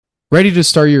Ready to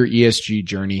start your ESG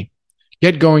journey?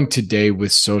 Get going today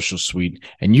with Social Suite,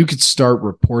 and you could start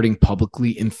reporting publicly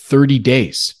in 30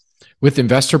 days. With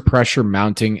investor pressure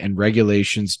mounting and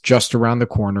regulations just around the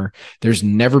corner, there's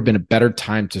never been a better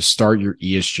time to start your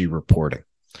ESG reporting.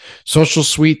 Social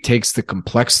Suite takes the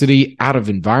complexity out of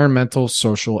environmental,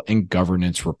 social, and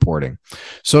governance reporting.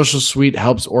 Social Suite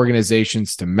helps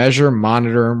organizations to measure,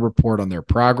 monitor, and report on their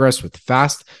progress with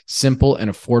fast, simple, and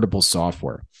affordable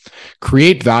software.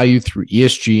 Create value through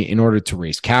ESG in order to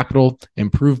raise capital,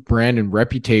 improve brand and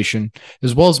reputation,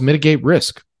 as well as mitigate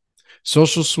risk.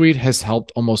 Social Suite has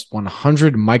helped almost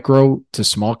 100 micro to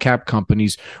small cap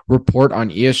companies report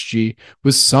on ESG,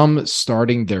 with some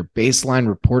starting their baseline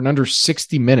report in under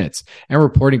 60 minutes and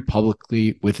reporting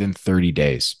publicly within 30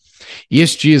 days.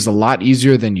 ESG is a lot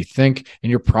easier than you think, and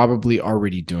you're probably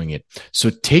already doing it. So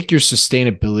take your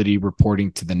sustainability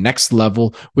reporting to the next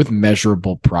level with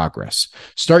measurable progress.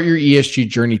 Start your ESG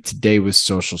journey today with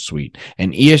Social Suite,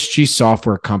 an ESG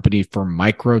software company for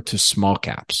micro to small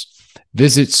caps.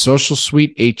 Visit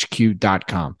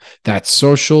socialsuitehq.com. That's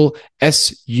social,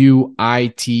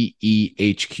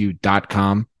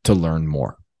 SUITEHQ.com to learn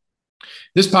more.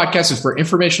 This podcast is for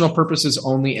informational purposes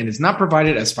only and is not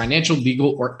provided as financial,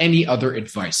 legal, or any other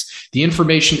advice. The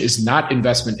information is not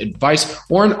investment advice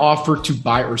or an offer to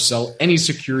buy or sell any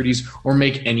securities or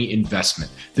make any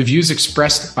investment. The views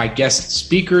expressed by guest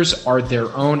speakers are their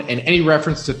own, and any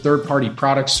reference to third-party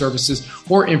products, services,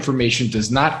 or information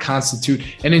does not constitute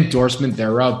an endorsement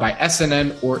thereof by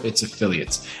SNN or its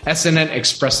affiliates. SNN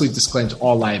expressly disclaims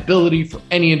all liability for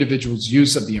any individual's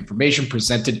use of the information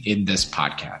presented in this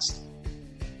podcast.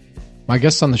 My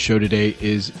guest on the show today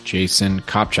is Jason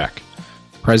Kopchak,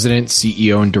 President,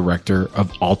 CEO, and Director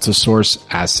of Altisource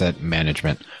Asset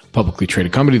Management, publicly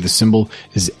traded company. The symbol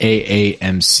is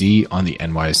AAMC on the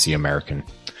NYSE American.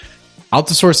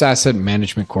 Altisource Asset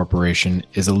Management Corporation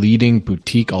is a leading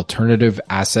boutique alternative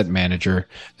asset manager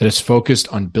that is focused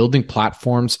on building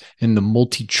platforms in the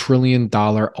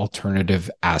multi-trillion-dollar alternative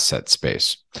asset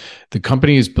space. The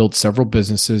company has built several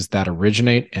businesses that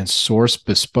originate and source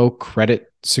bespoke credit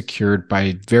secured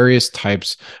by various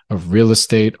types of real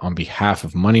estate on behalf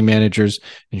of money managers,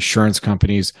 insurance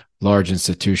companies, large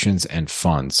institutions, and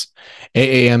funds.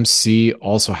 AAMC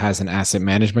also has an asset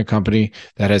management company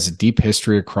that has a deep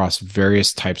history across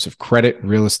various types of credit,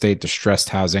 real estate, distressed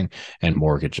housing, and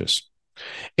mortgages.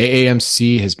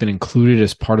 AAMC has been included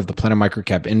as part of the Planet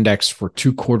Microcap Index for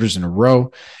 2 quarters in a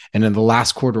row, and in the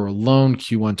last quarter alone,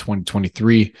 Q1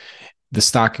 2023, the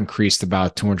stock increased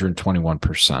about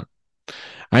 221%.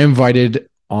 I invited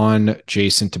on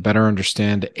Jason to better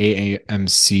understand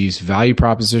AAMC's value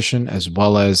proposition, as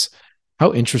well as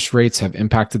how interest rates have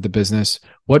impacted the business,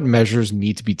 what measures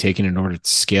need to be taken in order to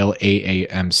scale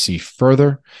AAMC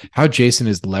further, how Jason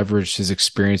has leveraged his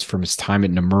experience from his time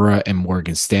at Nomura and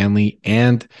Morgan Stanley,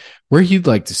 and where he'd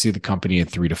like to see the company in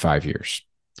 3 to 5 years.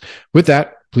 With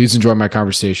that, please enjoy my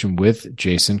conversation with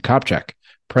Jason Kopchak,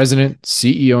 President,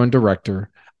 CEO, and Director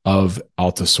of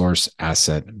Altisource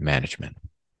Asset Management.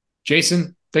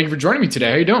 Jason, thank you for joining me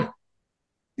today. How you doing?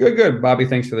 Good, Bobby.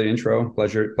 Thanks for the intro.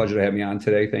 Pleasure to have me on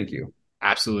today. Thank you.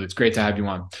 Absolutely. It's great to have you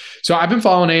on. So I've been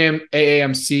following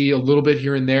AAMC a little bit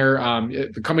here and there.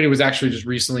 The company was actually just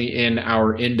recently in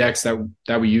our index that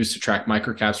we use to track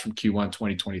microcaps from Q1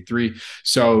 2023.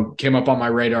 So came up on my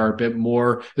radar a bit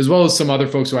more, as well as some other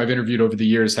folks who I've interviewed over the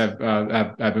years have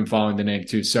been following the name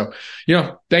too. So,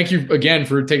 thank you again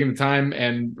for taking the time,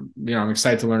 and, I'm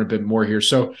excited to learn a bit more here.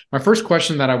 So my first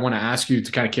question that I want to ask you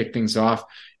to kind of kick things off,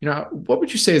 what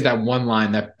would you say is that one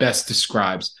line that best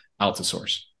describes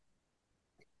Altisource?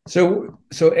 So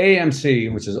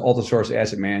AAMC, which is Altisource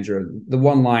Asset Manager, the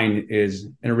one line is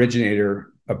an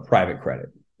originator of private credit.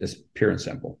 Just pure and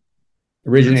simple.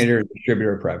 Originator and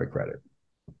distributor of private credit.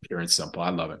 Pure and simple. I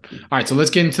love it. All right, so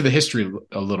let's get into the history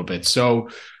a little bit. So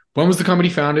when was the company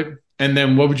founded? And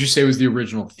then what would you say was the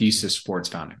original thesis for its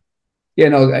founding? Yeah,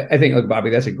 no, I think, look,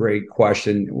 Bobby, that's a great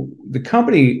question. The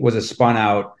company was a spun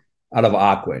out of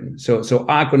Ocwen. So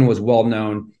Ocwen was well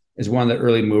known as one of the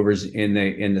early movers in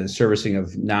the servicing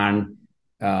of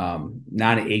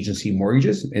non-agency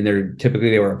mortgages, and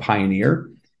they were a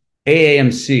pioneer.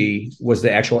 AAMC was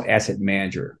the actual asset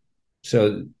manager.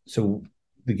 So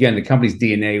again, the company's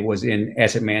DNA was in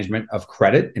asset management of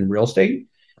credit and real estate.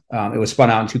 It was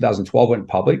spun out in 2012, went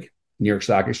public, New York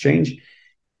Stock Exchange.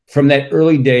 From that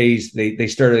early days, they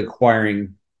started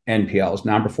acquiring NPLs,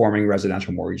 non-performing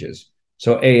residential mortgages.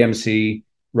 So AAMC,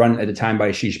 run at the time by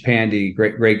Ashish Pandey,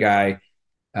 great guy.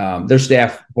 Their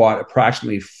staff bought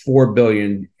approximately $4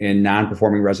 billion in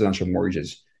non-performing residential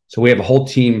mortgages. So we have a whole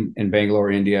team in Bangalore,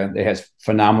 India that has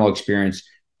phenomenal experience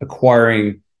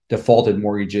acquiring defaulted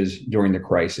mortgages during the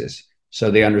crisis. So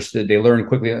they learned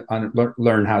quickly,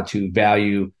 learn how to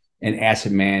value and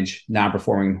asset manage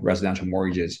non-performing residential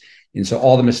mortgages. And so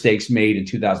all the mistakes made in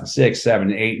 2006,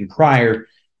 7, 8, and prior,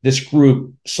 this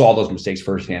group saw those mistakes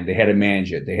firsthand. They had to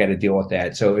manage it. They had to deal with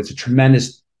that. So it's a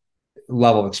tremendous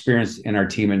level of experience in our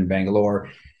team in Bangalore.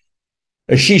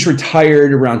 Ashish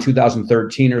retired around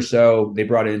 2013 or so. They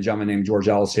brought in a gentleman named George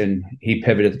Ellison. He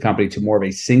pivoted the company to more of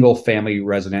a single family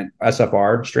resident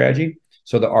SFR strategy.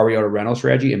 So the REO to rental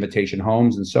strategy, invitation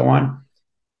homes, and so on.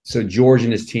 So George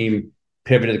and his team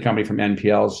pivoted the company from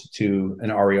NPLs to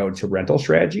an REO to rental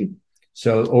strategy.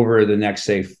 So over the next,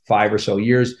 say, 5 or so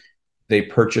years, they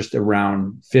purchased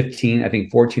around 14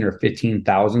 or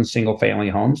 15,000 single family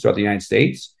homes throughout the United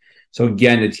States. So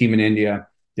again, the team in India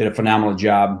did a phenomenal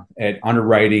job at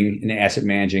underwriting and asset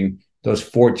managing those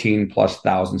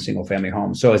 14,000+ single family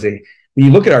homes. So when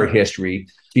you look at our history,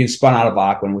 being spun out of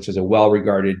Aquin, which is a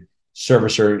well-regarded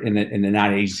servicer in the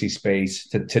non-agency space,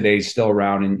 today's still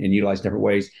around and utilized in different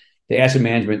ways. The asset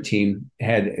management team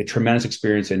had a tremendous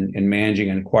experience in managing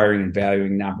and acquiring and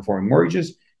valuing non-performing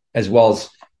mortgages, as well as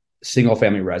single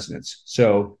family residents.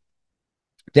 So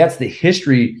that's the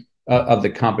history of the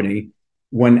company.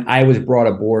 When I was brought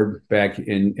aboard back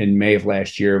in May of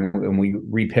last year, and we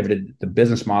repivoted the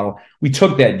business model, we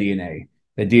took that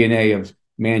DNA of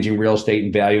managing real estate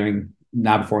and valuing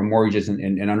non-performing mortgages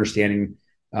and understanding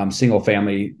single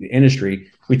family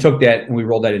industry. We took that and we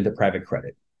rolled that into private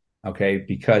credit. Okay,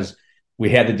 because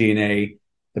we had the DNA,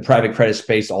 the private credit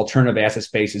space, alternative asset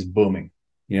space is booming.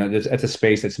 That's a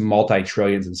space that's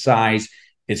multi-trillions in size.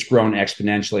 It's grown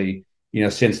exponentially,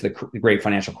 since the great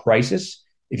financial crisis.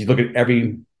 If you look at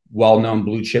every well-known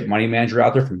blue chip money manager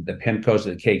out there, from the PIMCOs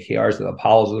to the KKRs to the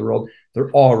Apollos of the world, they're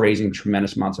all raising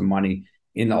tremendous amounts of money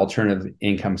in the alternative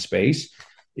income space.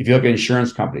 If you look at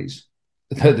insurance companies,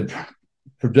 the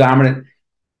predominant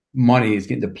money is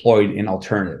getting deployed in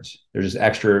alternatives. There's just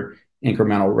extra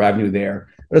incremental revenue there,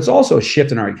 but it's also a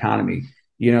shift in our economy.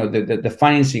 The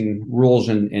financing rules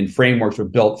and frameworks were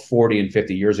built 40 and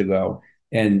 50 years ago.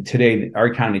 And today, our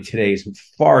economy today is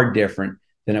far different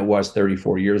than it was 30,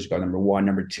 40 years ago, number one.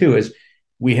 Number two is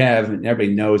we have, and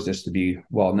everybody knows this to be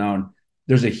well known,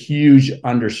 there's a huge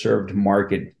underserved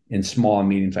market in small and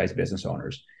medium-sized business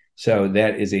owners. So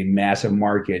that is a massive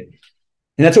market.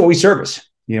 And that's what we service.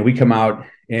 We come out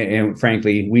and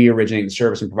frankly, we originate the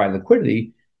service and provide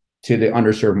liquidity to the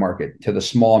underserved market, to the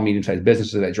small and medium-sized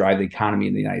businesses that drive the economy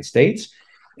in the United States.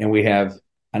 And we have,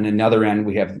 on another end,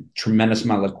 we have tremendous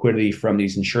amount of liquidity from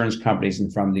these insurance companies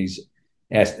and from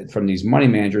these money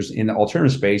managers in the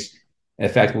alternative space. In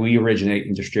fact, we originate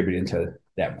and distribute into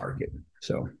that market.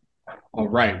 So, all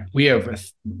right, we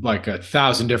have like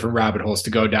 1,000 different rabbit holes to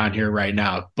go down here right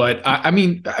now. But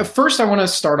first I want to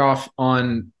start off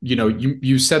on,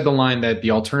 you said the line that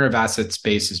the alternative asset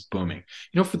space is booming.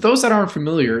 For those that aren't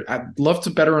familiar, I'd love to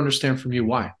better understand from you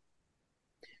why.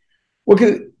 Well,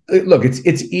 look,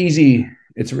 it's easy.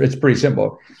 It's pretty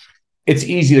simple. It's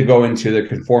easy to go into the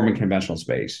conforming conventional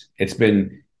space. It's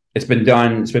been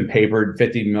done. It's been papered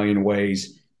 50 million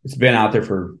ways. It's been out there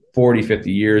for 40,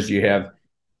 50 years. You have,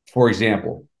 for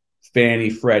example, Fannie,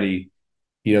 Freddie,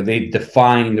 they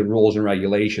define the rules and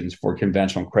regulations for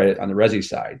conventional credit on the resi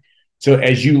side. So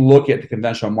as you look at the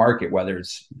conventional market, whether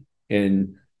it's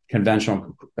in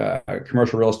conventional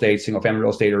commercial real estate, single family real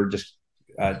estate, or just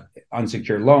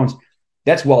unsecured loans,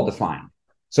 that's well defined.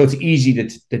 So it's easy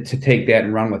to take that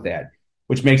and run with that,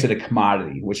 which makes it a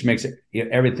commodity, which makes it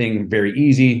everything very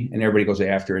easy and everybody goes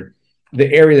after it.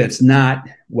 The area that's not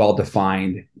well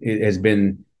defined, it has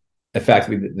been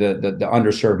effectively the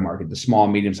underserved market, the small,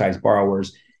 medium-sized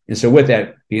borrowers. And so with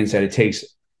that being said, it takes,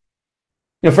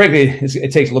 frankly,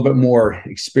 it takes a little bit more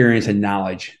experience and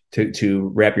knowledge to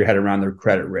wrap your head around their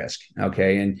credit risk.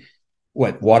 Okay. And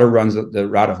water runs the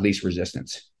route of least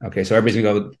resistance. Okay. So everybody's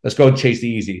gonna go, let's go chase the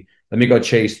easy. Let me go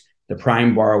chase the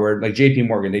prime borrower, like JP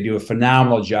Morgan. They do a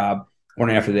phenomenal job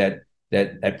going after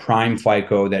that prime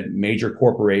FICO, that major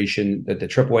corporation, that the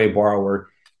AAA borrower.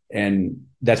 And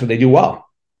that's what they do well.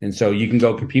 And so you can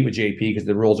go compete with JP because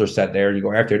the rules are set there and you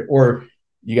go after it. Or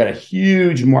you got a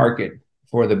huge market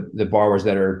for the borrowers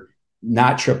that are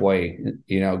not AAA,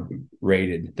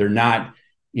 rated. They're not,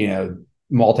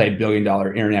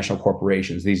 multi-billion-dollar international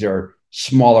corporations. These are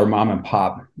smaller mom and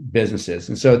pop businesses.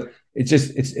 And so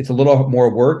it's a little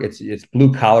more work. It's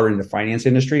blue collar in the finance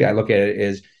industry. I look at it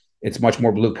as it's much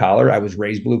more blue collar. I was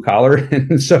raised blue collar.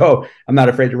 And so I'm not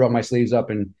afraid to roll my sleeves up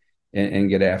and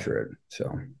get after it.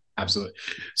 So. Absolutely.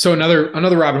 So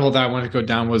another rabbit hole that I wanted to go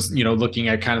down was, looking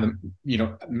at kind of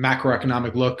the,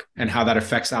 macroeconomic look and how that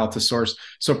affects Altisource.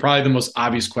 So probably the most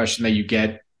obvious question that you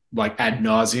get like ad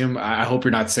nauseum. I hope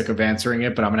you're not sick of answering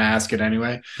it, but I'm going to ask it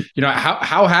anyway.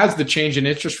 How has the change in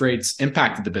interest rates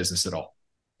impacted the business at all?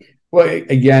 Well,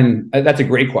 again, that's a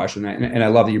great question, and I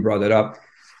love that you brought that up.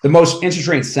 The most interest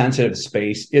rate sensitive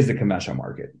space is the conventional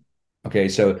market. Okay,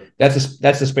 so that's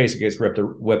the space that gets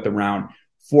whipped around.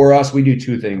 For us, we do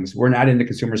two things. We're not in the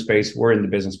consumer space. We're in the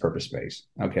business purpose space.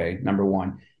 Okay, number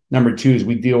one. Number two is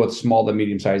we deal with small to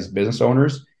medium sized business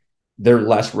owners. They're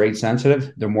less rate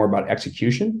sensitive. They're more about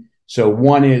execution. So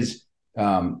one is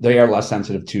they are less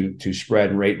sensitive to spread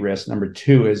and rate risk. Number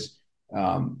two is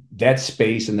that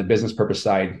space in the business purpose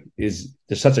side is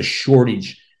there's such a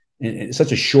shortage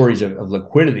of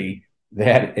liquidity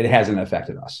that it hasn't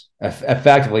affected us.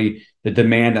 Effectively, the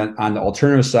demand on the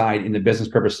alternative side in the business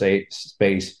purpose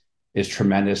space is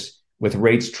tremendous. With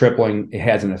rates tripling, it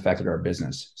hasn't affected our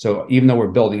business. So even though we're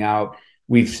building out,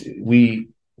 we see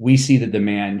the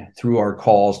demand through our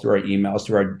calls, through our emails,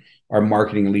 through our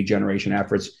marketing and lead generation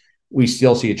efforts. We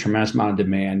still see a tremendous amount of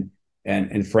demand,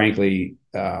 and frankly,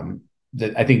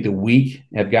 I think the weak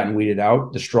have gotten weeded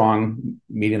out. The strong,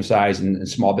 medium-sized, and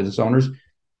small business owners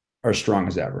are strong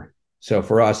as ever. So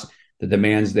for us, the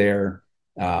demand's there.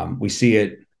 We see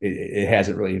it. It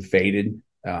hasn't really faded.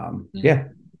 So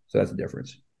that's the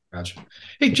difference. Gotcha.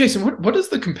 Hey, Jason, what does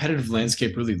the competitive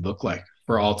landscape really look like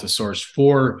for Altisource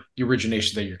for the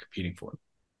origination that you're competing for?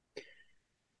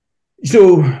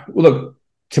 So, look,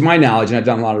 to my knowledge, and I've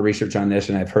done a lot of research on this,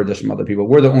 and I've heard this from other people,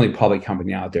 we're the only public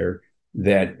company out there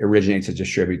that originates and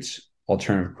distributes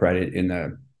alternative credit in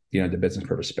the the business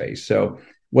purpose space. So,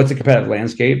 what's the competitive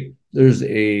landscape? There's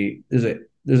a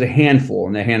handful,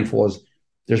 and the handful is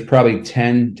there's probably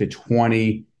 10 to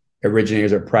 20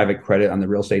 originators of private credit on the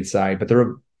real estate side, but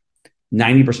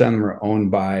 90% of them are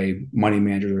owned by money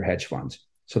managers or hedge funds.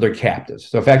 So they're captives.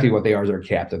 So effectively what they are is they're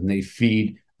captive, and they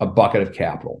feed a bucket of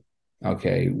capital.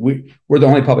 Okay. We're the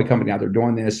only public company out there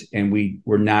doing this, and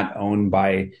we're not owned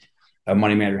by a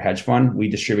money manager hedge fund. We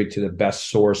distribute to the best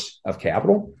source of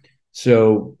capital.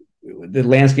 So the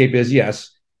landscape is,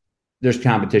 yes, there's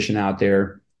competition out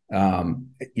there.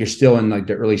 You're still in like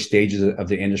the early stages of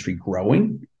the industry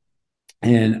growing.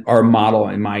 And our model,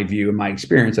 in my view, in my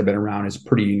experience, I've been around, is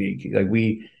pretty unique. Like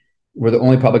we're the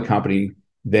only public company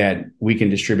that we can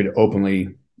distribute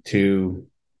openly to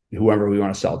whoever we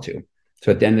want to sell to.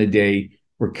 So at the end of the day,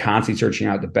 we're constantly searching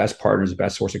out the best partners, the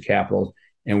best source of capital,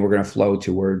 and we're going to flow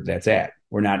to where that's at.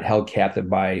 We're not held captive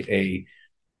by a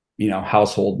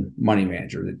household money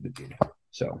manager.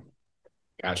 So.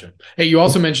 Gotcha. Hey, you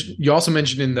also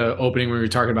mentioned in the opening when we were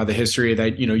talking about the history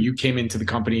that, you came into the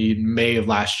company in May of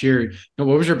last year. What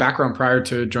was your background prior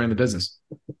to joining the business?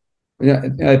 Yeah,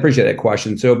 I appreciate that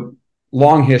question. So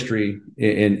long history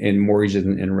in mortgages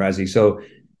and resi. So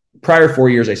prior 4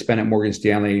 years I spent at Morgan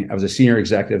Stanley. I was a senior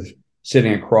executive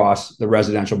sitting across the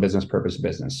residential business purpose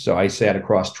business. So I sat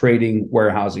across trading,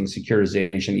 warehousing,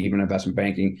 securitization, even investment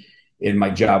banking. And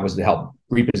my job was to help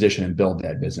reposition and build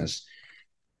that business.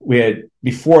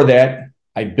 Before that,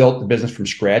 I built the business from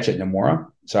scratch at Nomura.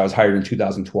 So I was hired in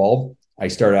 2012. I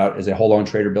started out as a whole loan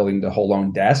trader building the whole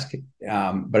loan desk,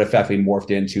 but effectively morphed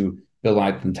into building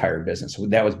out the entire business. So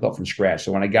that was built from scratch.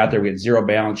 So when I got there, we had zero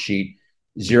balance sheet,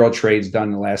 zero trades done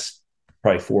in the last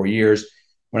probably 4 years.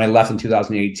 When I left in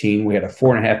 2018, we had a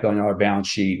 $4.5 billion balance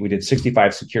sheet. We did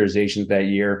 65 securitizations that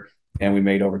year, and we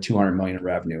made over $200 million in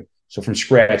revenue. So from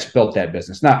scratch, built that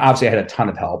business. Now, obviously, I had a ton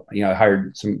of help. I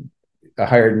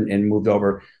hired and moved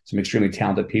over some extremely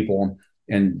talented people,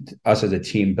 and us as a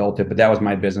team built it. But that was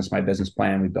my business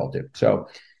plan. We built it. So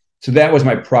that was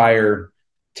my prior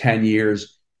 10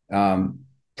 years.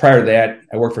 Prior to that,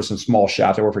 I worked for some small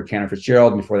shops. I worked for Cantor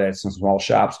Fitzgerald. Before that, some small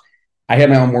shops. I had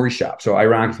my own mortgage shop. So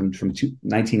ironically, from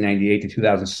 1998 to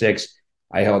 2006,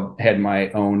 I had my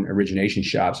own origination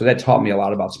shop. So that taught me a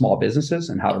lot about small businesses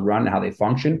and how to run and how they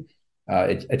function.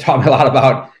 It taught me a lot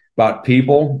about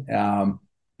people.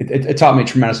 It taught me a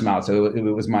tremendous amount. So it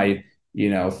was my,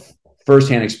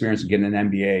 firsthand experience of getting an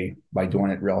MBA by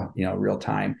doing it real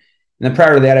time. And then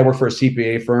prior to that, I worked for a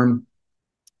CPA firm,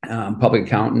 public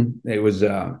accountant. It was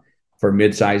for a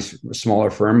mid-sized,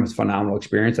 smaller firm. It was a phenomenal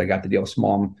experience. I got to deal with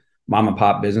small mom and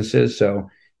pop businesses. So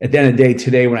at the end of the day,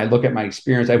 today, when I look at my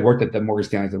experience, I worked at the Morgan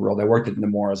Stanley of the world. I worked at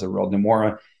Nomura as a world.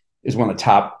 Nomura is one of the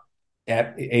top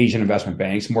Asian investment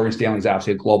banks. Morgan Stanley is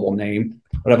obviously a global name,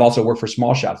 but I've also worked for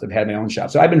small shops. I've had my own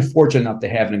shop. So I've been fortunate enough to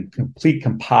have a complete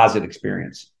composite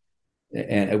experience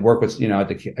and work with, at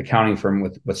the accounting firm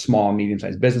with small and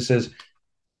medium-sized businesses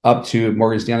up to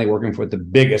Morgan Stanley working with the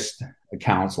biggest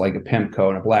accounts like a PIMCO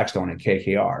and a Blackstone and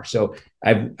KKR. So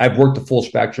I've worked the full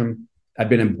spectrum. I've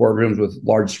been in boardrooms with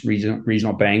large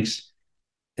regional banks.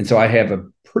 And so I have a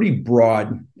pretty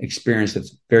broad experience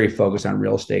that's very focused on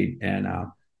real estate and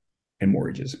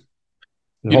mortgages.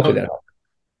 And hopefully that helps.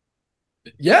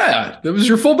 Yeah, that was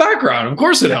your full background. Of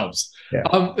course it helps.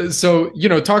 Yeah. So,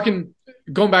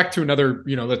 going back to another,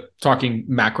 talking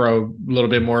macro a little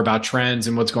bit more about trends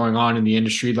and what's going on in the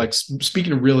industry, like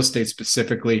speaking of real estate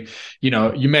specifically,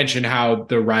 you mentioned how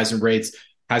the rise in rates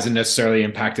hasn't necessarily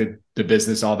impacted the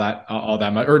business all that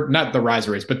much, or not the rise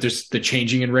in rates, but just the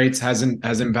changing in rates hasn't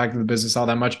impacted the business all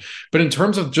that much. But in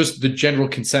terms of just the general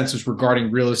consensus regarding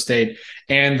real estate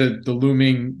and the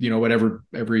looming, whatever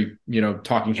every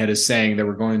talking head is saying, that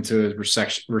we're going to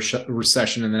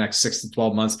recession in the next 6 to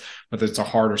 12 months, whether it's a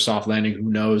hard or soft landing,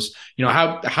 who knows?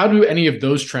 How do any of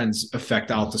those trends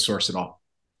affect Altisource at all?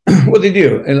 Well, they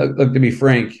do. And look, to be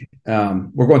frank,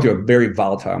 we're going through a very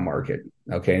volatile market.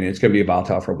 Okay. And it's going to be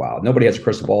volatile for a while. Nobody has a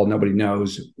crystal ball. Nobody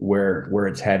knows where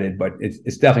it's headed, but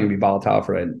it's definitely going to be volatile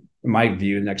for, in my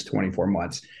view, the next 24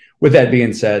 months. With that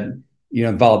being said,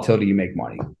 volatility, you make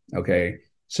money. Okay.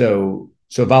 So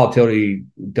volatility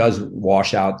does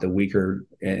wash out the weaker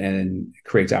and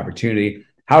creates opportunity.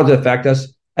 How does it affect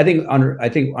us? I think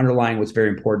underlying what's very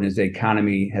important is the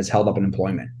economy has held up in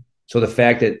employment. So the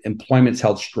fact that employment's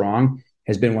held strong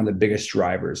has been one of the biggest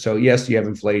drivers. So yes, you have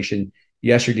inflation.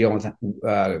 Yes, you're dealing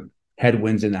with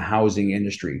headwinds in the housing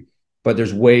industry, but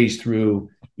there's ways through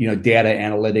data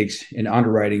analytics and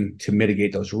underwriting to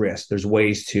mitigate those risks. There's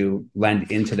ways to lend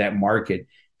into that market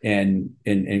and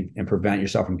prevent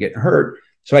yourself from getting hurt.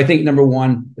 So I think number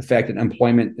one, the fact that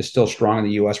employment is still strong in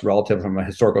the U.S. relative from a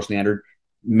historical standard,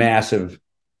 massive.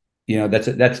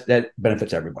 That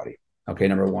benefits everybody. Okay,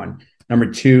 number one. Number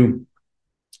two,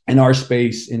 in our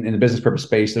space, in the business purpose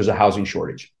space, there's a housing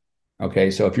shortage.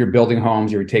 Okay, so if you're building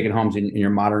homes, you're taking homes and you're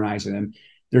modernizing them,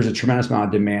 there's a tremendous amount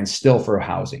of demand still for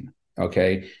housing.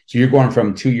 Okay, so you're going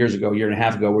from 2 years ago, year and a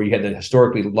half ago, where you had the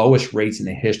historically lowest rates in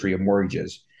the history of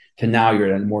mortgages, to now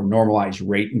you're in a more normalized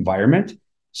rate environment.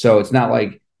 So it's not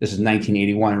like this is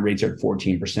 1981 and rates are at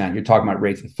 14%. You're talking about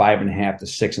rates of 5.5% to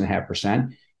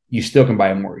 6.5%. You still can buy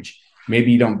a mortgage.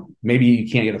 Maybe you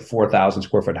can't get a 4,000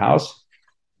 square foot house.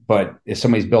 But if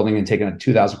somebody's building and taking a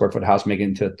 2,000 square foot house, making it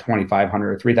into a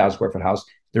 2,500 or 3,000 square foot house,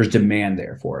 there's demand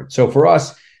there for it. So for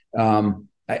us,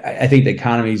 I think the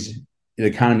economy,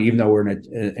 even though we're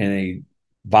in a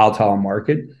volatile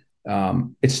market,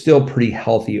 it's still pretty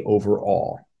healthy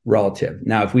overall relative.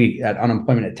 Now, if we had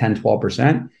unemployment at 10,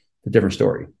 12%, it's a different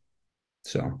story.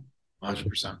 So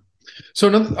 100%. So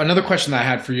another question that I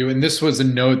had for you, and this was a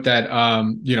note that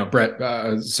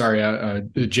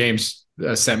James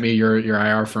sent me, your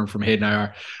IR firm from Hayden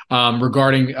IR,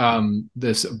 regarding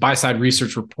this buy-side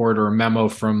research report or a memo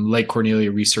from Lake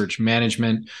Cornelia Research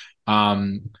Management.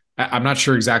 I'm not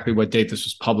sure exactly what date this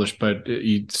was published, but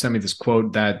you sent me this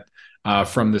quote that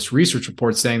from this research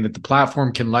report saying that the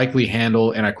platform can likely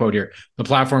handle, and I quote here, the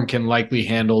platform can likely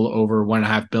handle over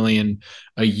 $1.5 billion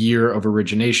a year of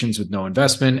originations with no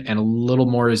investment, and a little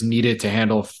more is needed to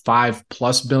handle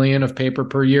 $5+ billion of paper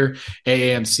per year.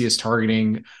 AAMC is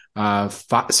targeting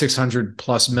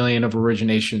 $600+ million of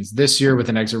originations this year with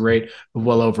an exit rate of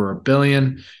well over $1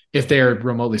 billion. If they are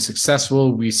remotely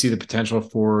successful, we see the potential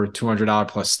for $200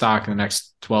 plus stock in the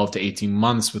next 12 to 18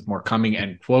 months, with more coming,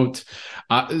 end quote.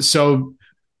 So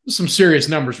some serious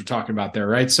numbers we're talking about there,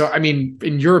 right? So, I mean,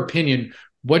 in your opinion,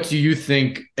 what do you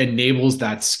think enables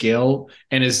that scale,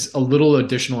 and is a little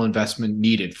additional investment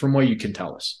needed from what you can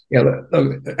tell us? Yeah,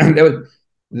 look,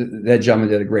 that gentleman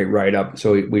did a great write-up.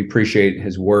 So we appreciate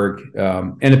his work,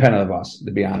 independent of us,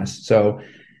 to be honest. So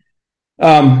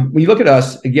when you look at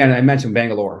us, again, I mentioned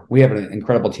Bangalore. We have an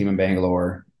incredible team in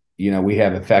Bangalore. We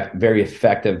have very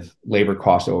effective labor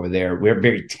costs over there. We have a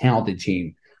very talented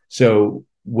team. So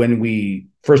when we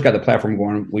first got the platform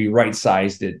going, we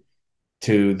right-sized it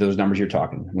to those numbers you're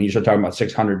talking. When you start talking about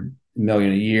 $600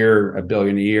 million a year, $1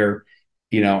 billion a year,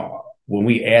 when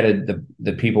we added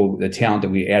the people, the talent that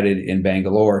we added in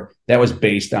Bangalore, that was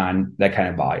based on that kind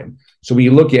of volume. So when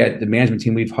you look at the management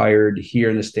team we've hired here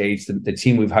in the States, the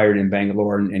team we've hired in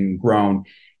Bangalore and grown,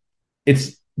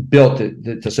 it's built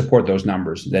to support those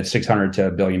numbers, that 600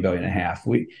 to $1 billion, $1.5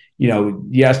 billion.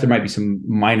 Yes, there might be some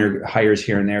minor hires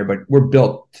here and there, but we're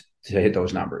built to hit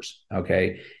those numbers.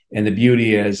 Okay. And the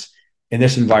beauty is, in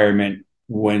this environment,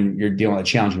 when you're dealing with a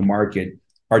challenging market,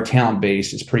 our talent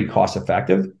base is pretty cost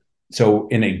effective. So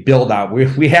in a build out,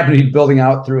 we happen to be building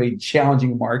out through a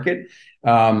challenging market,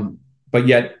 but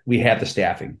yet we have the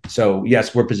staffing. So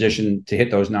yes, we're positioned to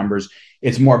hit those numbers.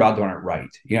 It's more about doing it right.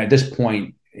 At this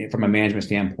point, from a management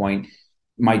standpoint,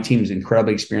 my team's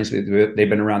incredibly experienced. They've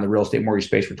been around the real estate mortgage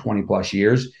space for 20+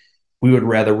 years. We would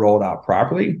rather roll it out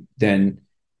properly than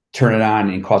turn it on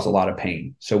and cause a lot of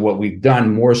pain. So what we've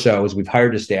done more so is we've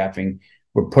hired the staffing,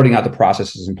 we're putting out the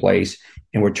processes in place,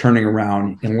 and we're turning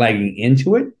around and legging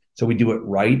into it. So we do it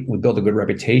right. We build a good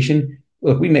reputation.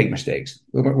 Look, we make mistakes.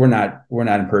 We're not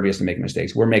impervious to making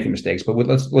mistakes. We're making mistakes, but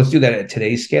let's do that at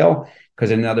today's scale,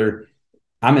 because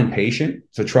I'm impatient.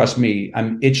 So trust me,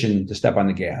 I'm itching to step on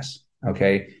the gas.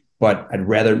 Okay. But I'd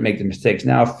rather make the mistakes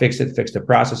now, fix the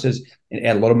processes, and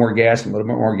add a little more gas and a little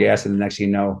bit more gas. And the next thing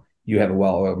you know, you have a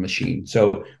well-oiled machine.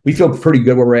 So we feel pretty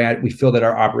good where we're at. We feel that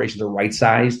our operations are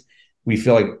right-sized. We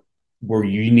feel like we're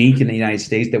unique in the United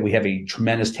States, that we have a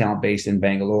tremendous talent base in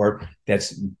Bangalore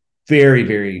that's very,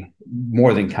 very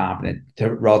more than competent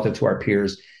relative to our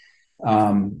peers.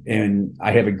 And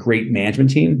I have a great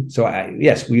management team. So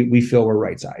yes, we feel we're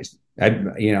right-sized.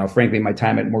 Frankly, my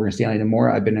time at Morgan Stanley and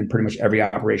more, I've been in pretty much every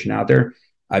operation out there.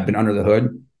 I've been under the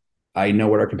hood. I know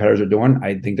what our competitors are doing.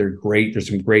 I think they're great. There's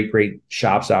some great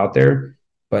shops out there,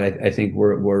 but I think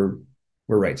we're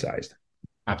right-sized.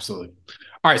 Absolutely.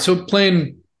 All right. So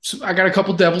I got a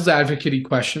couple devil's advocate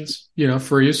questions,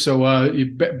 for you. So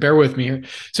you bear with me here.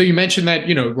 So you mentioned that,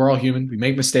 we're all human. We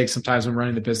make mistakes sometimes when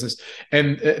running the business.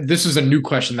 And this is a new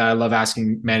question that I love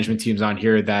asking management teams on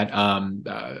here that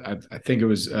I think it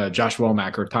was Josh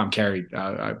Womack or Tom Carey.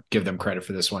 I give them credit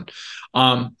for this one.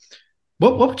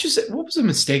 What would you say? What was a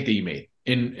mistake that you made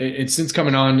in since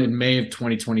coming on in May of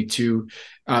 2022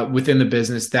 within the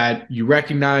business that you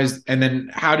recognized? And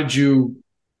then how did you,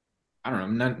 I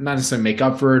don't know, not necessarily make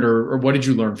up for it, or what did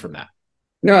you learn from that?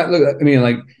 No, look, I mean,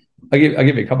 like I'll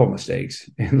give you a couple of mistakes.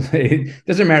 It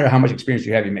doesn't matter how much experience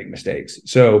you have, you make mistakes.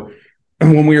 So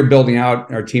when we were building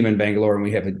out our team in Bangalore, and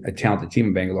we have a talented team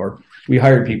in Bangalore, we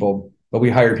hired people, but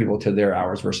we hired people to their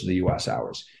hours versus the US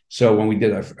hours. So when we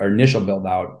did our initial build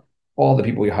out, all the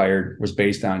people we hired was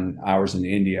based on hours in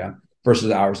India versus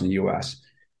hours in the US.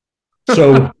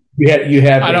 So you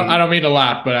have I don't mean to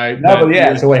laugh, but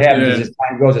So what happens is, as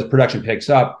time goes, as production picks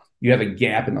up, you have a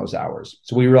gap in those hours.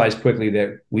 So we realized quickly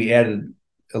that we added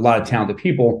a lot of talented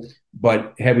people,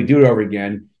 but had we do it over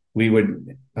again, we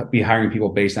would be hiring people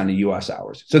based on the US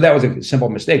hours. So that was a simple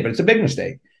mistake, but it's a big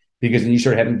mistake, because then you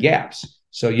start having gaps.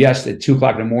 So yes, at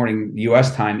 2:00 in the morning,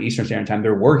 US time, Eastern Standard Time,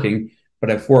 they're working, but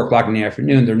at 4:00 in the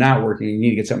afternoon, they're not working. You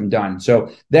need to get something done.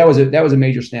 So that was a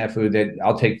major snafu that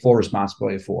I'll take full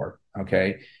responsibility for.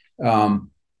 Okay.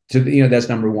 That's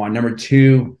number one. Number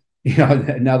two,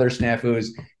 another snafu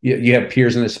is you have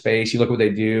peers in the space. You look what they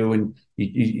do, and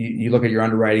you look at your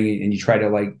underwriting, and you try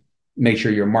to make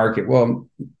sure your market. Well,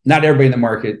 not everybody in the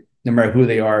market, no matter who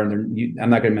they are, and I'm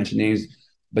not going to mention names,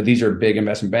 but these are big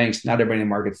investment banks. Not everybody in the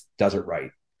market does it right.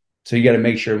 So you got to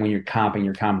make sure when you're comping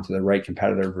to the right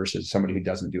competitor versus somebody who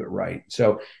doesn't do it right.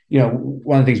 So,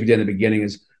 one of the things we did in the beginning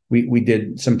is we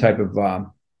did some type of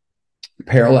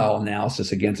parallel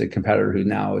analysis against a competitor who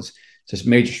now is just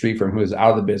major street firm who is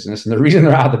out of the business. And the reason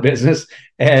they're out of the business,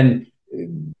 and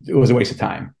it was a waste of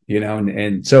time,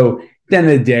 and so at the end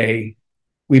of the day,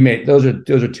 we made those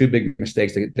are two big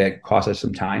mistakes that cost us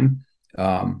some time.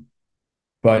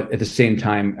 But at the same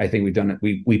time, I think we've done it.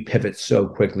 We pivot so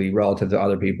quickly relative to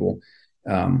other people.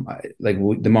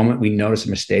 The moment we notice a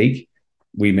mistake,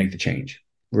 we make the change,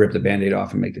 rip the Band-Aid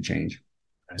off and make the change.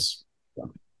 Nice.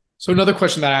 So another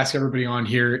question that I ask everybody on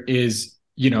here is,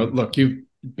 look, you've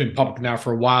been public now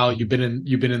for a while. You've been in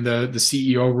the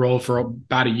CEO role for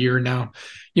about a year now.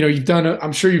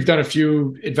 I'm sure you've done a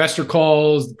few investor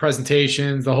calls,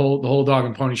 presentations, the whole dog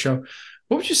and pony show.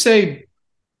 What would you say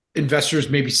investors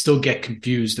maybe still get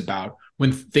confused about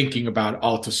when thinking about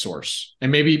Altisource?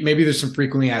 And maybe there's some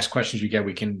frequently asked questions you get.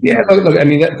 We can. Yeah, look. I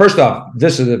mean, first off,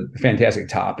 this is a fantastic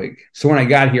topic. So when I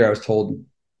got here, I was told,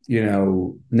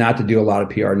 not to do a lot of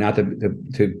PR, not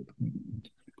to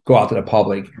go out to the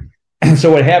public. And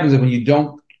so what happens is when you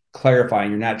don't clarify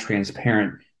and you're not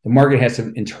transparent, the market has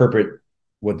to interpret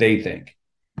what they think.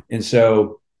 And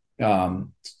so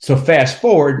fast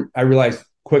forward, I realized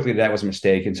quickly that was a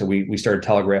mistake. And so we started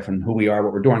telegraphing who we are,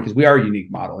 what we're doing, because we are a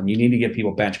unique model, and you need to give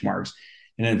people benchmarks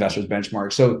and investors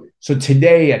benchmarks. So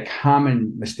today, a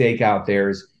common mistake out there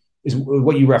is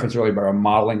what you referenced earlier about our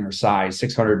modeling our size,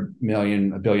 600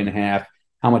 million, $1.5 billion,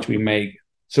 how much we make.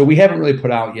 So we haven't really put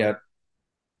out yet.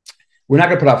 We're not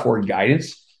going to put out forward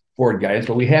guidance,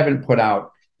 but we haven't put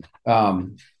out a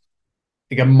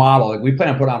model. We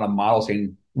plan to put out a model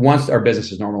saying, once our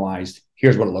business is normalized,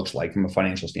 here's what it looks like from a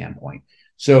financial standpoint.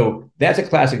 So that's a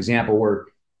classic example where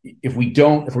if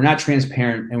we're not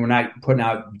transparent and we're not putting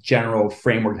out general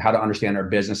framework how to understand our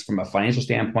business from a financial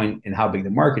standpoint and how big the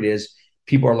market is,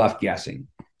 people are left guessing.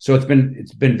 So it's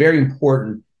been very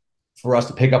important for us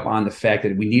to pick up on the fact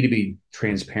that we need to be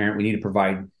transparent. We need to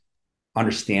provide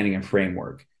understanding and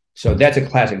framework. So that's a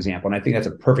classic example. And I think that's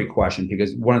a perfect question,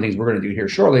 because one of the things we're going to do here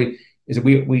shortly is that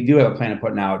we do have a plan of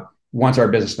putting out, once our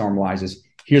business normalizes,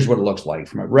 here's what it looks like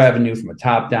from a revenue, from a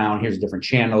top down, here's the different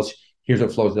channels, here's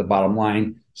what flows to the bottom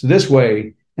line. So this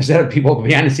way, instead of people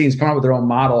behind the scenes coming up with their own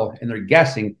model and they're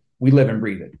guessing, we live and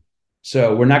breathe it.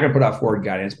 So we're not going to put out forward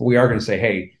guidance, but we are going to say,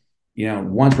 hey,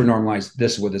 once we're normalized,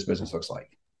 this is what this business looks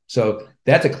like. So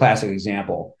that's a classic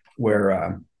example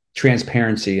where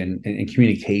transparency and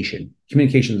communication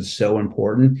is so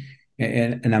important.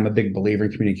 And I'm a big believer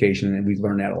in communication, and we've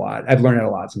learned that a lot. I've learned that a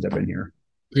lot since I've been here.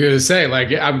 I was going to say,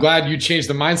 like, I'm glad you changed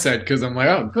the mindset, because I'm like,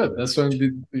 oh, good.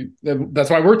 That's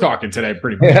why we're talking today,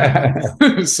 pretty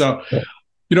much. So,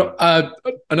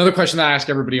 another question that I ask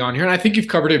everybody on here, and I think you've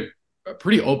covered it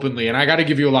pretty openly, and I got to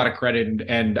give you a lot of credit.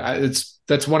 And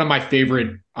that's one of my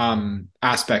favorite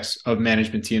aspects of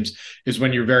management teams, is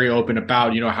when you're very open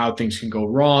about, how things can go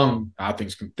wrong, how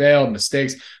things can fail,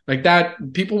 mistakes like that.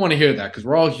 People want to hear that, because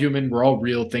we're all human, we're all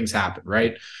real, things happen,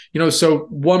 right? So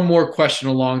one more question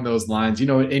along those lines,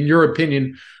 in your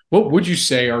opinion, what would you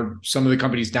say are some of the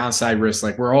company's downside risks,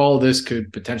 like where all this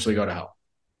could potentially go to hell?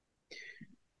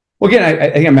 Well, again, I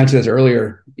think I mentioned this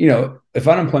earlier. If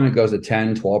unemployment goes to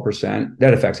 10, 12%,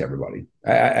 that affects everybody.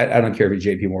 I don't care if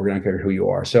you're JP Morgan, I don't care who you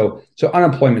are. So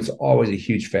unemployment is always a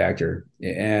huge factor.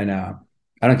 And I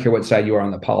don't care what side you are on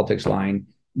the politics line.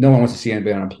 No one wants to see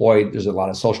anybody unemployed. There's a lot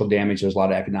of social damage. There's a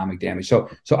lot of economic damage. So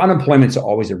unemployment is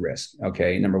always a risk.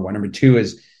 Okay. Number one. Number two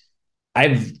is,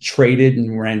 I've traded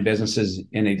and ran businesses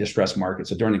in a distressed market.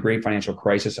 So during the great financial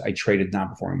crisis, I traded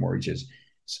non-performing mortgages.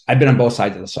 I've been on both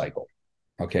sides of the cycle.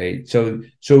 Okay. So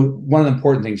one of the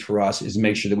important things for us is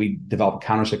make sure that we develop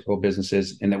countercyclical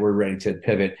businesses and that we're ready to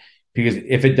pivot, because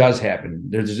if it does happen,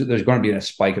 there's going to be a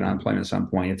spike in unemployment at some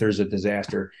point. If there's a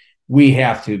disaster, we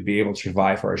have to be able to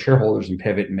survive for our shareholders and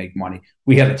pivot and make money.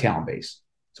 We have the talent base.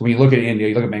 So when you look at India,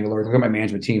 you look at Bangalore, look at my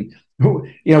management team,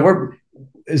 we're,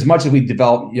 as much as we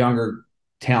develop younger,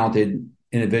 talented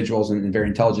individuals and very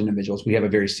intelligent individuals, we have a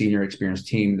very senior, experienced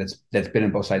team that's been in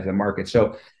both sides of the market.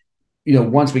 So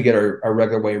once we get our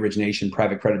regular way origination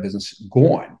private credit business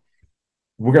going,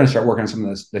 we're going to start working on some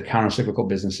of the counter-cyclical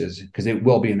businesses, because it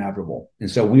will be inevitable. And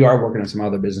so we are working on some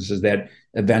other businesses that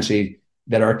eventually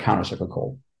that are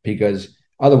counter-cyclical, because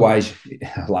otherwise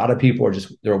a lot of people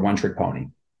they're a one-trick pony.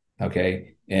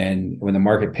 Okay. And when the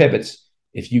market pivots,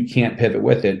 if you can't pivot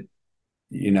with it,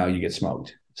 you get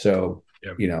smoked. So,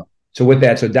 yep. So with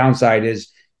that, downside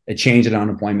is a change in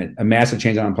unemployment, a massive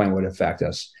change in unemployment would affect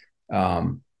us.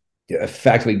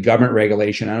 Effectively, government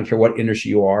regulation, I don't care what industry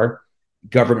you are,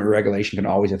 government regulation can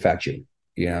always affect you.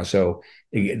 So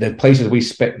the places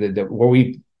where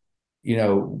we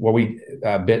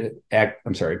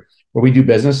do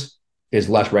business is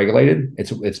less regulated.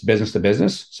 It's business to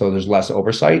business, so there's less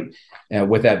oversight. And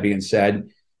with that being said,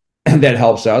 that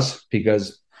helps us,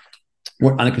 because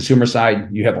on the consumer side,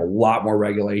 you have a lot more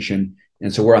regulation,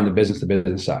 and so we're on the business to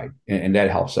business side, and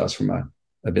that helps us from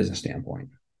a business standpoint.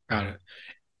 Got it.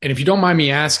 And if you don't mind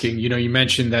me asking, you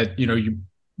mentioned that, you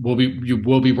will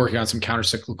be working on some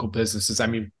counter-cyclical businesses. I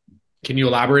mean, can you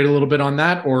elaborate a little bit on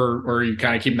that, or are you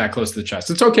kind of keeping that close to the chest?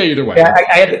 It's okay either way.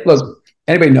 Yeah, look,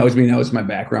 anybody knows me, knows my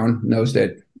background, knows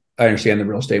that I understand the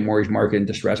real estate mortgage market and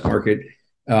distressed market.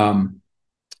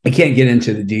 I can't get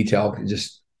into the detail.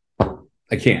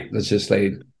 I can't. Let's just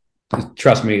say,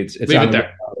 trust me, it's Leave on it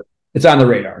there. It's on the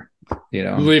radar.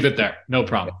 Leave it there. No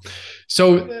problem.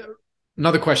 So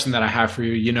another question that I have for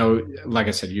you, like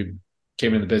I said, you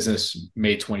came in the business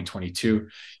May 2022.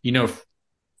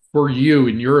 For you,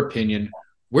 in your opinion,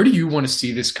 where do you want to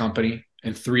see this company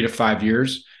in 3 to 5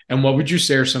 years? And what would you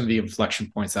say are some of the inflection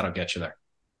points that'll get you there?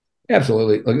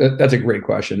 Absolutely. That's a great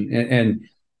question. And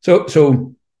so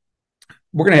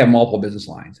we're going to have multiple business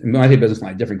lines. And when I say business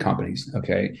line, different companies.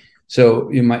 Okay. So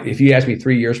if you ask me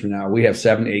 3 years from now, we have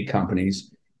 7 to 8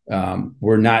 companies.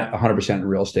 We're not 100% in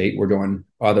real estate. We're doing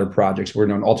other projects. We're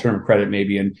doing alternative credit,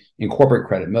 maybe in corporate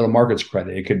credit, middle markets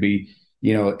credit. It could be,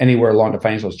 anywhere along the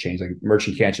financials chain, like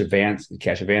merchant cash advances.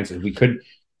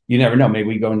 You never know. Maybe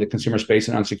we go into consumer space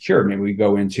and unsecured. Maybe we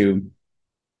go into,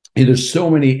 there's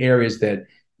so many areas that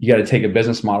you got to take a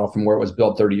business model from where it was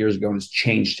built 30 years ago and it's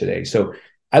changed today. So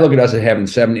I look at us as having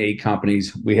 7 to 8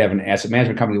 companies. We have an asset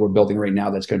management company we're building right now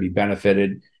that's going to be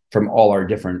benefited from all our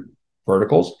different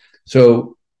verticals.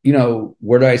 So,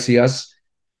 where do I see us?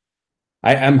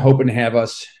 I'm hoping to have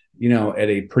us, at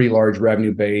a pretty large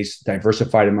revenue base,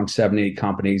 diversified among 7 to 8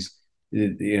 companies.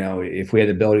 If we had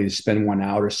the ability to spin one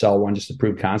out or sell one just to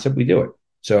prove concept, we do it.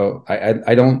 So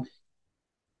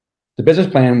the business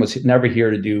plan was never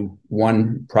here to do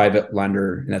one private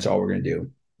lender, and that's all we're going to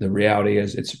do. The reality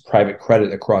is it's private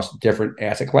credit across different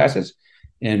asset classes.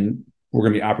 and we're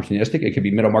going to be opportunistic. It could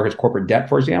be middle markets, corporate debt,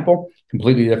 for example,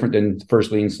 completely different than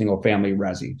first lien, single family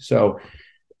resi. So,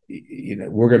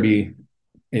 we're going to be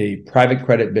a private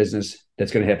credit business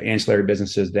that's going to have ancillary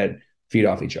businesses that feed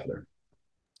off each other.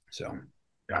 So,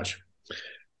 gotcha.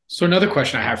 So another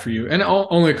question I have for you, and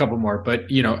only a couple more, but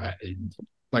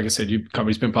like I said, your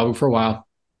company's been public for a while,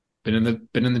 been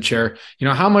in the chair.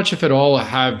 How much, if at all,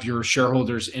 have your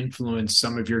shareholders influenced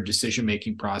some of your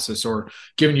decision-making process or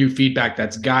given you feedback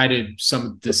that's guided some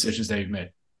of the decisions that you've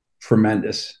made?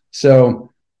 Tremendous.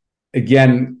 So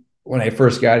again, when I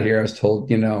first got here, I was told,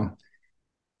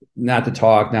 not to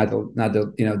talk, not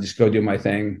to, just go do my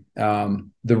thing.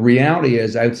 The reality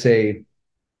is, I would say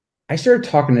I started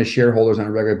talking to shareholders on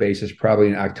a regular basis, probably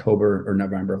in October or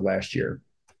November of last year.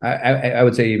 I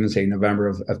would say November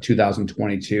of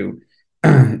 2022.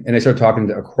 And I started talking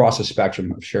to across the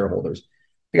spectrum of shareholders.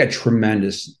 I got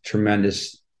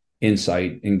tremendous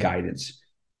insight and guidance.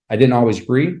 I didn't always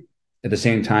agree. At the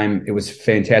same time, it was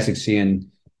fantastic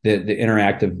seeing the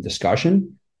interactive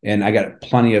discussion, and I got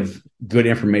plenty of good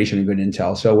information and good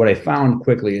intel. So what I found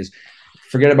quickly is,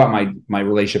 forget about my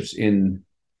relationships in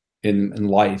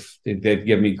life. They've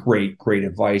given me great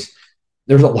advice.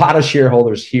 There's a lot of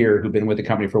shareholders here who've been with the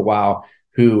company for a while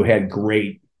who had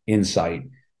great insight.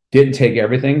 Didn't take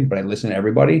everything, but I listened to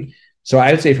everybody. So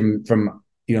I would say from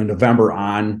November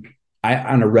on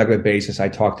a regular basis, I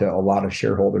talk to a lot of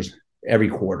shareholders every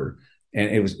quarter, and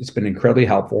it's been incredibly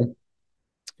helpful.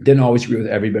 Didn't always agree with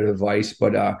every bit of advice,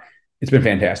 but it's been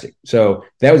fantastic. So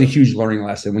that was a huge learning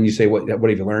lesson. When you say what have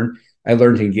you learned? I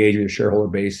learned to engage with the shareholder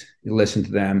base, listen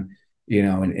to them,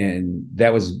 and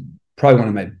that was probably one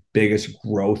of my biggest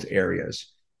growth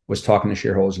areas, was talking to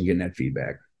shareholders and getting that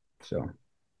feedback. So,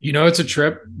 it's a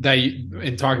trip that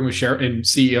in talking with and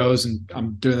CEOs, and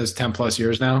I'm doing this 10 plus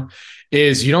years now,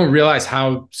 is you don't realize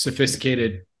how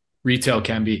sophisticated retail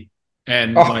can be.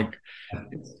 And they'll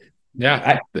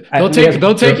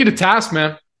take you to task,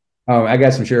 man. Oh, I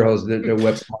got some shareholders that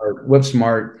are whip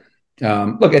smart.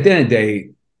 Look, at the end of the day,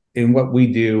 in what we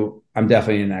do, I'm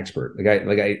definitely an expert.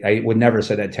 I would never have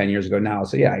said that 10 years ago. Now,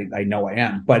 so yeah, I know I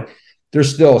am. But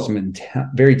there's still some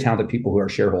very talented people who are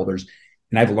shareholders,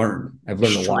 and I've learned a lot.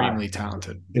 Extremely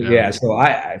talented. Yeah. So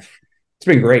it's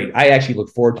been great. I actually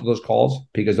look forward to those calls,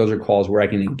 because those are calls where I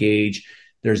can engage.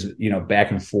 There's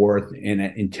back and forth,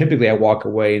 and typically I walk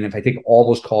away, and if I take all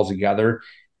those calls together,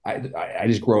 I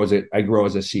just grow as a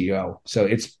CEO. So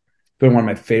it's been one of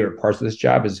my favorite parts of this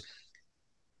job. Is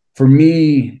for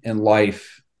me in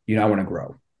life, I want to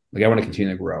grow. I want to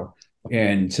continue to grow.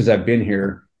 And since I've been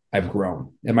here, I've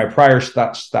grown. And my prior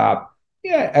stop,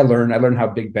 I learned how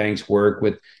big banks work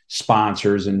with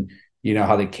sponsors, and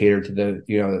how they cater to the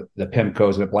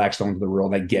PIMCOs and the Blackstones of the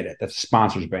world. I get it. That's a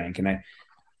sponsors bank, and I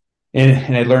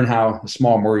learned how a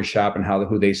small mortgage shop and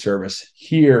who they service.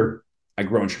 Here, I've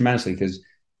grown tremendously because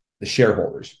the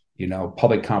shareholders,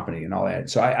 public company and all that.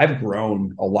 So I've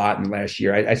grown a lot in the last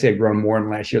year. I say I've grown more in the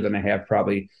last year than I have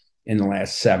probably in the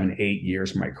last 7-8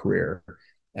 years of my career.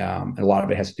 And a lot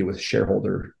of it has to do with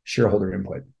shareholder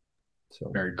input. So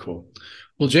very cool.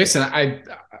 Well, Jason, I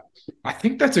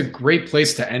think that's a great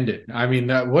place to end it. I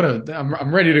mean,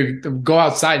 I'm ready to go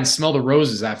outside and smell the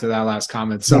roses after that last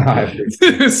comment. So,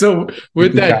 so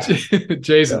with that,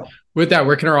 Jason, with that,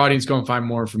 where can our audience go and find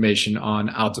more information on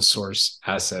Altisource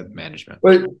Asset Management?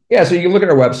 Well, yeah, so you can look at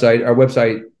our website. Our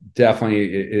website definitely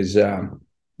is,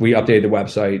 we updated the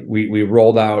website. We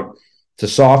rolled out, it's a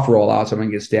soft rollout, so I'm going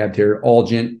to get stabbed here.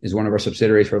 Algent is one of our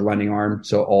subsidiaries for lending arm.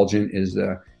 So Algent is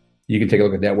you can take a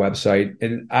look at that website.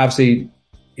 And obviously,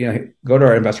 go to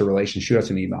our investor relations, shoot us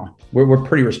an email. We're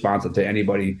pretty responsive to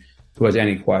anybody who has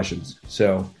any questions.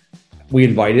 So I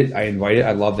invite it.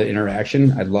 I love the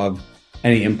interaction. I love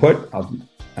any input.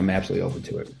 I'm absolutely open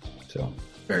to it. So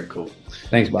very cool.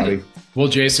 Thanks, Bobby. Well,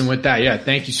 Jason, with that,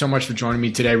 thank you so much for joining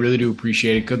me today. I really do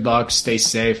appreciate it. Good luck. Stay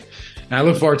safe. And I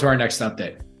look forward to our next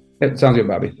update. It sounds good,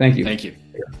 Bobby. Thank you. Thank you.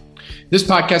 This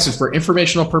podcast is for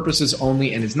informational purposes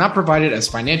only and is not provided as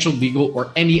financial, legal, or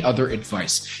any other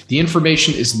advice. The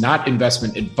information is not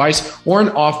investment advice or an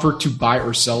offer to buy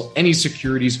or sell any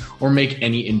securities or make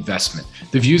any investment.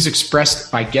 The views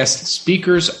expressed by guest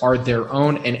speakers are their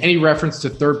own, and any reference to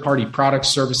third-party products,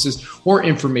 services, or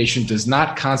information does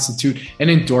not constitute an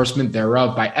endorsement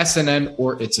thereof by SNN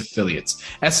or its affiliates.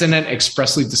 SNN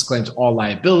expressly disclaims all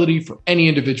liability for any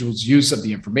individual's use of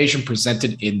the information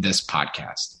presented in this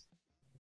podcast.